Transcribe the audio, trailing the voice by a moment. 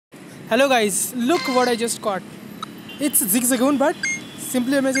Hello guys, look what I just caught. It's Zigzagoon but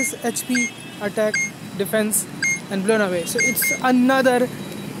simply images HP, attack, defense and blown away. So it's another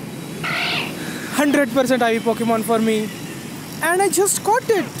 100% IV Pokemon for me and I just caught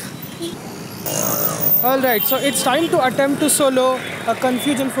it. Alright, so it's time to attempt to solo a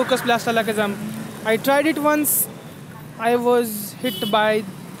Confusion Focus Blast Alakazam. I tried it once, I was hit by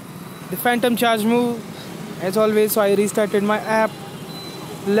the Phantom Charge move as always, so I restarted my app.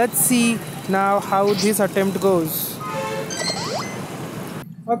 Let's see now how this attempt goes.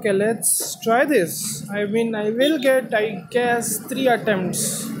 Okay, let's try this. I mean, I will get, I guess, 3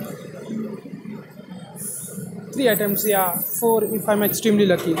 attempts. 3 attempts, yeah. 4 if I'm extremely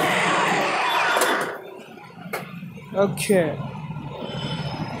lucky. Okay.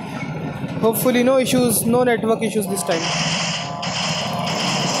 Hopefully no issues, no network issues this time.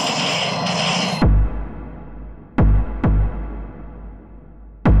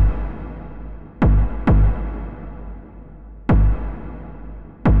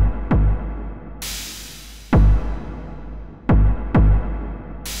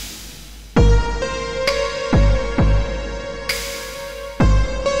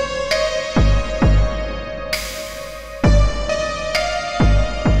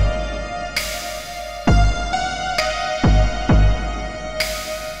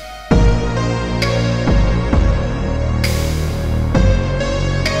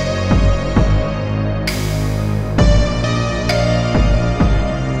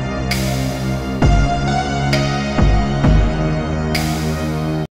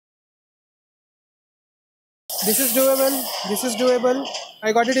 This is doable, this is doable.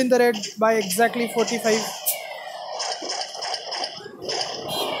 I got it in the red by exactly 45.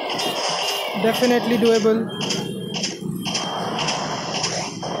 Definitely doable.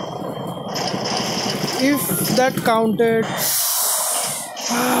 If that counted,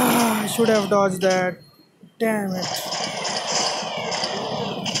 I should have dodged that. Damn it.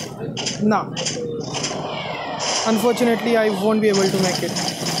 No. Unfortunately, I won't be able to make it.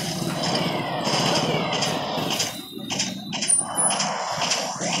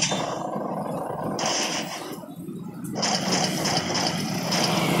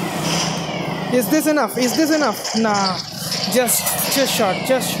 Is this enough? Is this enough? Nah, just short.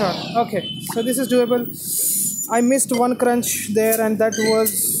 Okay, so this is doable. I missed one crunch there and that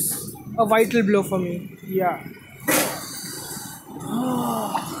was a vital blow for me. Yeah.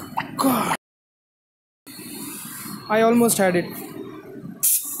 Oh, God. I almost had it.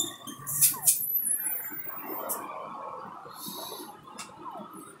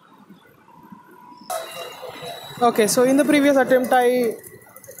 Okay, so in the previous attempt I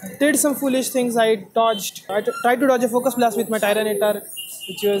did some foolish things. I tried to dodge a focus blast with my Tyranitar,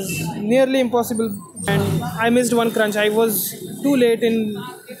 which was nearly impossible, and I missed one crunch. I was too late in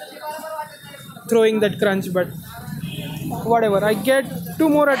throwing that crunch, but whatever. I get 2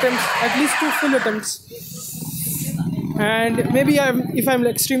 more attempts, at least 2 full attempts, and maybe if I'm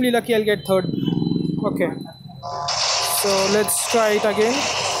extremely lucky, I'll get 3rd. Okay, so let's try it again.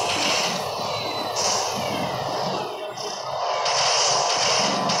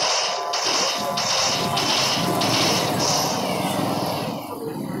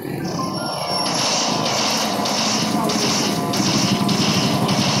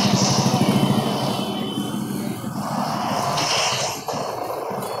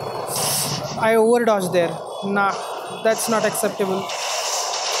 I overdodged there. Nah, that's not acceptable.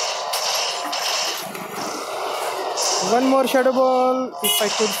 One more Shadow Ball, if I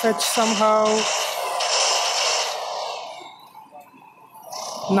could fetch somehow.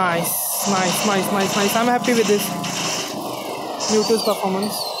 Nice. I'm happy with this Mewtwo's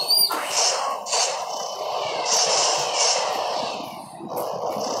performance.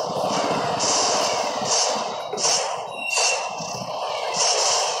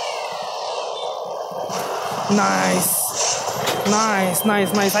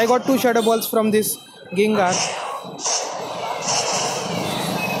 Nice. I got 2 Shadow Balls from this Gengar.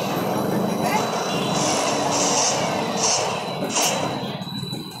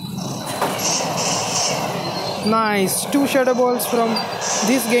 Nice. 2 Shadow Balls from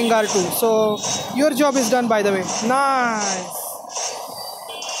this Gengar too. So your job is done, by the way. Nice.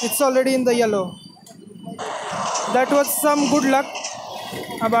 It's already in the yellow. That was some good luck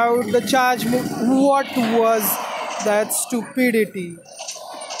about the charge move. What was that stupidity?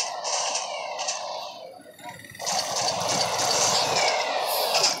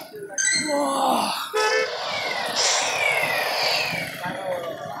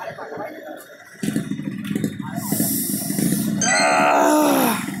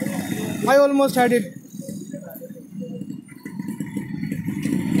 I almost had it.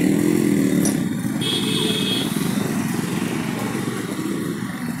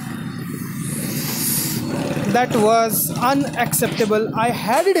 That was unacceptable. I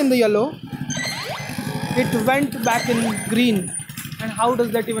had it in the yellow. It went back in green. And how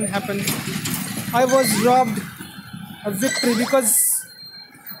does that even happen? I was robbed a victory because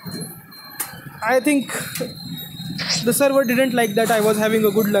I think the server didn't like that I was having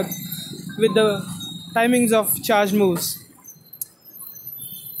a good luck with the timings of charge moves.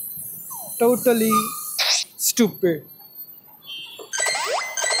 Totally stupid.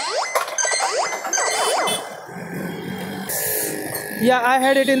 Yeah, I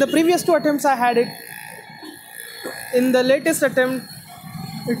had it in the previous two attempts. I had it in the latest attempt.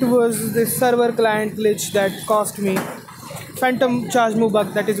 It was the server client glitch that cost me phantom charge move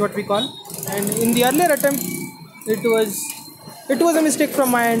bug. That is what we call. And in the earlier attempt, it was a mistake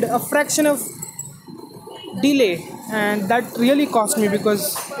from my end, a fraction of delay, and that really cost me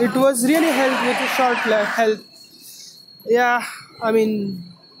because it was really helped with a short health. Yeah, I mean,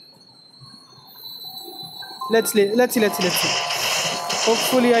 let's see.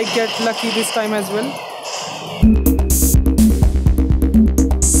 Hopefully, I get lucky this time as well.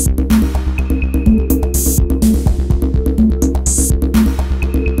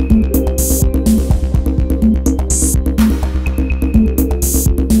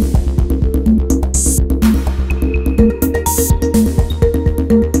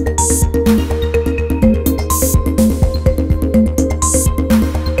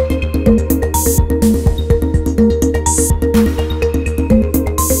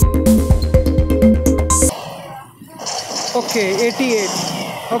 Okay, 88.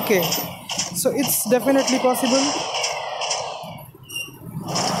 Okay, so it's definitely possible.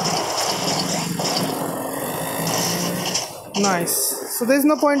 Nice. So there's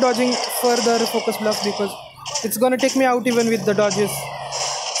no point dodging further focus bluff because it's gonna take me out even with the dodges.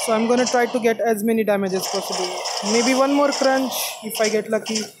 So I'm gonna try to get as many damage as possible. Maybe one more crunch if I get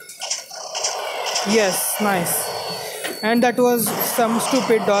lucky. Yes, nice. And that was some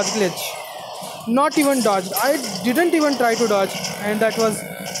stupid dodge glitch. Not even dodged. I didn't even try to dodge, and that was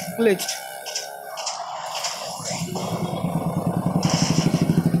glitched.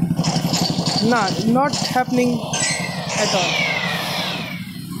 Nah, not happening at all.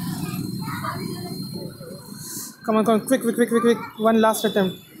 Come on, quick. One last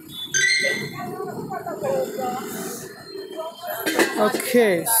attempt.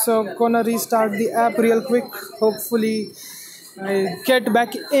 Okay, so gonna restart the app real quick. Hopefully I get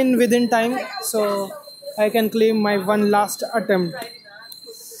back in within time so I can claim my one last attempt.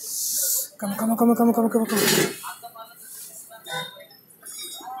 Come on.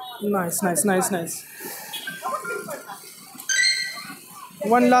 Nice.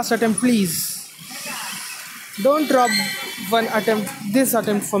 One last attempt, please. Don't drop this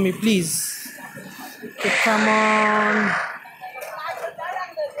attempt for me, please. Okay, come on.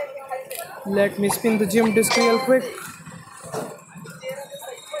 Let me spin the gym disc real quick.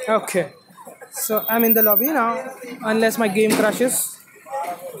 Okay, so I'm in the lobby now. Unless my game crashes,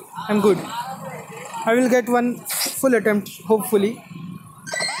 I'm good. I will get one full attempt, hopefully,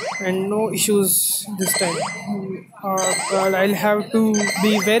 and no issues this time. God, I'll have to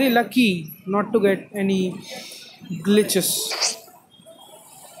be very lucky not to get any glitches.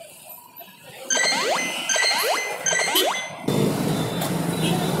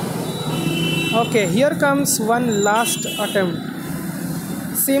 Okay, here comes one last attempt.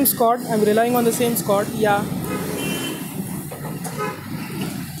 Same squad. I'm relying on the same squad. Yeah,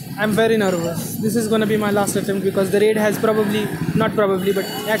 I'm very nervous. This is gonna be my last attempt because the raid has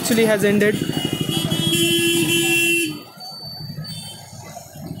actually has ended.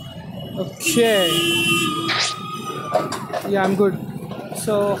 Okay. Yeah, I'm good.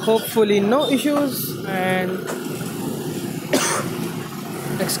 So hopefully no issues and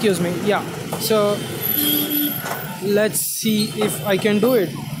excuse me. Yeah. So let's see if I can do it.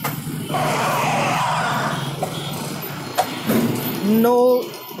 No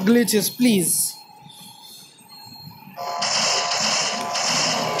glitches, please.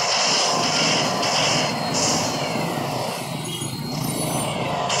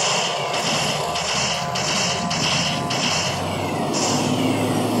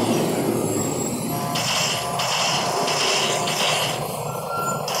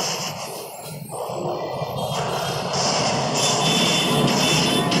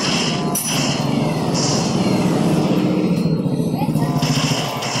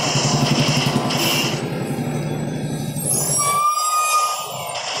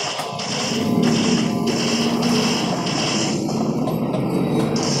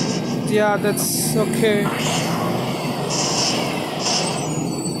 Yeah, that's okay.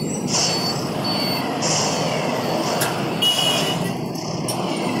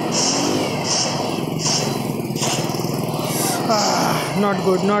 not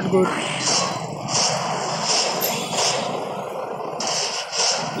good, not good.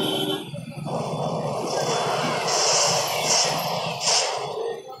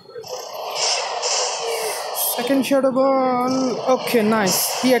 Second shadow ball. Okay,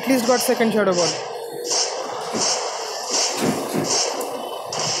 nice. He at least got second shadow ball.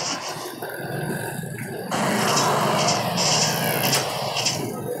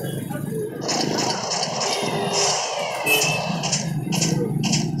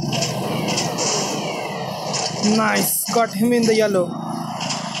 Nice, got him in the yellow.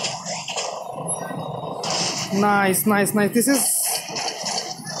 Nice, nice, nice. This is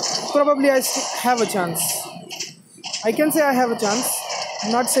probably I have a chance. I can say I have a chance.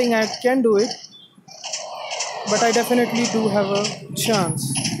 I'm not saying I can do it, but I definitely do have a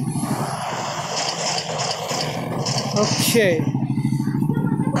chance. Okay.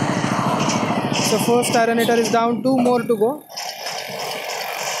 So first Tyranitar is down, 2 more to go.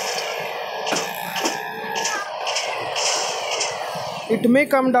 It may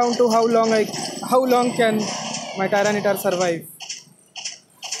come down to how long can my Tyranitar survive.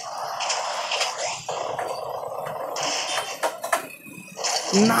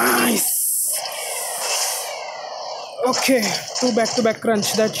 Nice. Okay, 2 back-to-back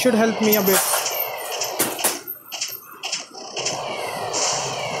crunch. That should help me a bit.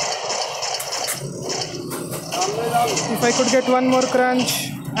 If I could get 1 more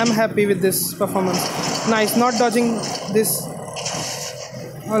crunch, I'm happy with this performance. Nice, not dodging this.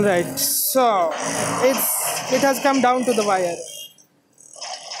 Alright, so it has come down to the wire.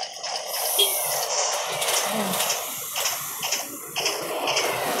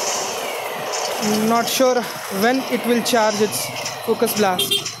 Not sure when it will charge its focus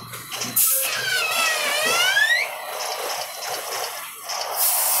blast.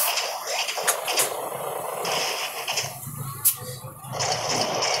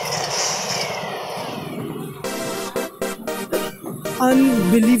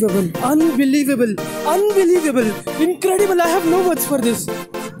 Unbelievable, unbelievable, unbelievable, incredible. I have no words for this.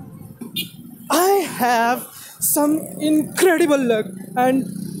 I have some incredible luck, and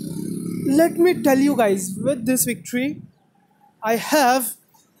let me tell you guys, with this victory, I have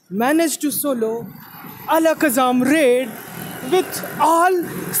managed to solo Alakazam raid with all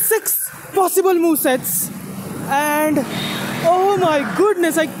 6 possible movesets, and oh my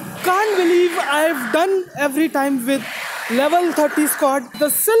goodness, I can't believe I've done every time with level 30 squad. The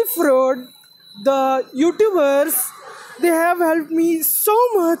Self Road, the YouTubers, they have helped me so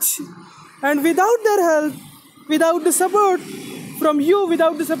much, and without their help, without the support from you,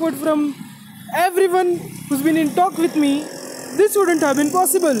 without the support from everyone who's been in talk with me, this wouldn't have been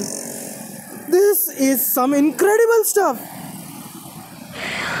possible. This is some incredible stuff.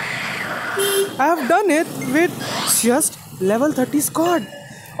 I have done it with just level 30 squad.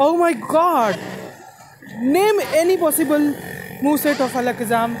 Oh my god. Name any possible moveset of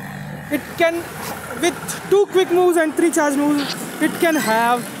Alakazam. It can, with 2 quick moves and 3 charge moves, it can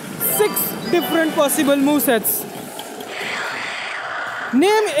have 6 different possible movesets.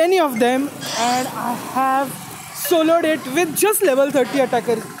 Name any of them and I have soloed it with just level 30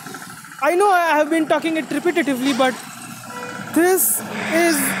 attackers. I know I have been talking it repetitively, but this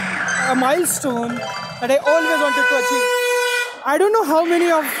is a milestone that I always wanted to achieve. I don't know how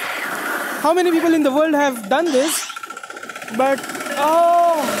many people in the world have done this, but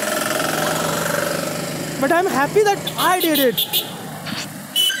I'm happy that I did it.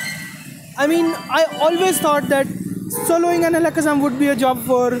 I mean, I always thought that soloing an Alakazam would be a job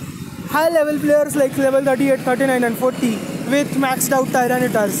for high level players like level 38, 39 and 40 with maxed out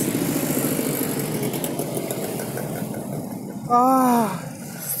Tyranitars.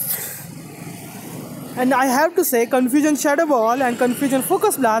 And I have to say, Confusion Shadow Ball and Confusion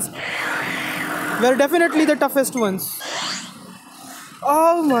Focus Blast were definitely the toughest ones.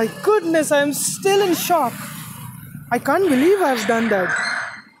 Oh my goodness, I am still in shock. I can't believe I've done that.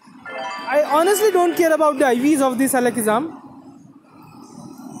 I honestly don't care about the IVs of this Alakazam.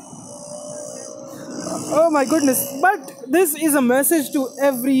 Oh my goodness, but this is a message to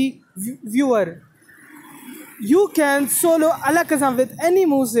every viewer. You can solo Alakazam with any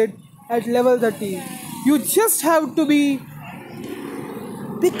moveset at level 30. You just have to be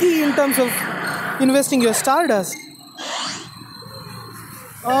picky in terms of investing your Stardust.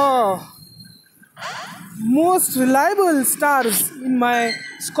 Most reliable stars in my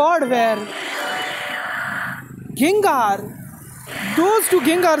squad were Gengar. Those 2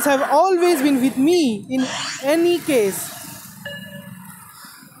 Gengars have always been with me in any case.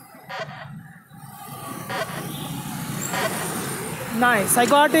 Nice, I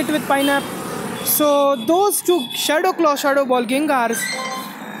got it with Pineapple. So those two Shadow Claw, Shadow Ball Gengars,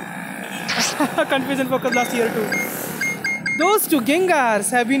 Confusion Focus Blast Year 2. Those two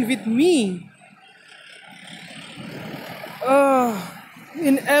Gengars have been with me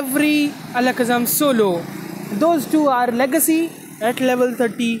in every Alakazam solo. Those two are Legacy at level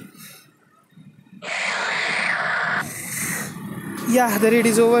 30. Yeah, the raid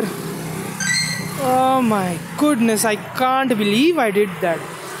is over. Oh my goodness, I can't believe I did that.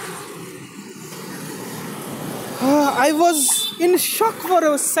 I was in shock for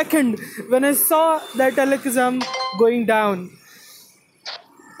a second when I saw that Alakazam going down.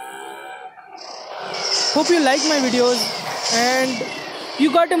 Hope you like my videos and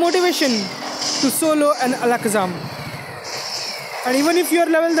you got a motivation to solo an Alakazam. And even if you are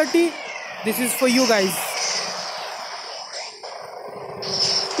level 30, this is for you guys.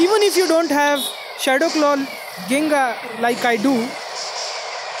 Even if you don't have Shadow Claw Gengar like I do,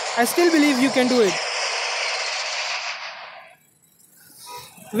 I still believe you can do it.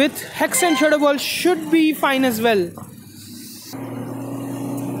 With Hex and Shadow Ball should be fine as well.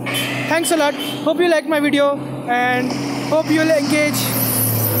 Thanks a lot. Hope you like my video and hope you'll engage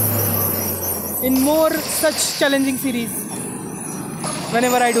in more such challenging series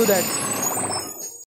whenever I do that.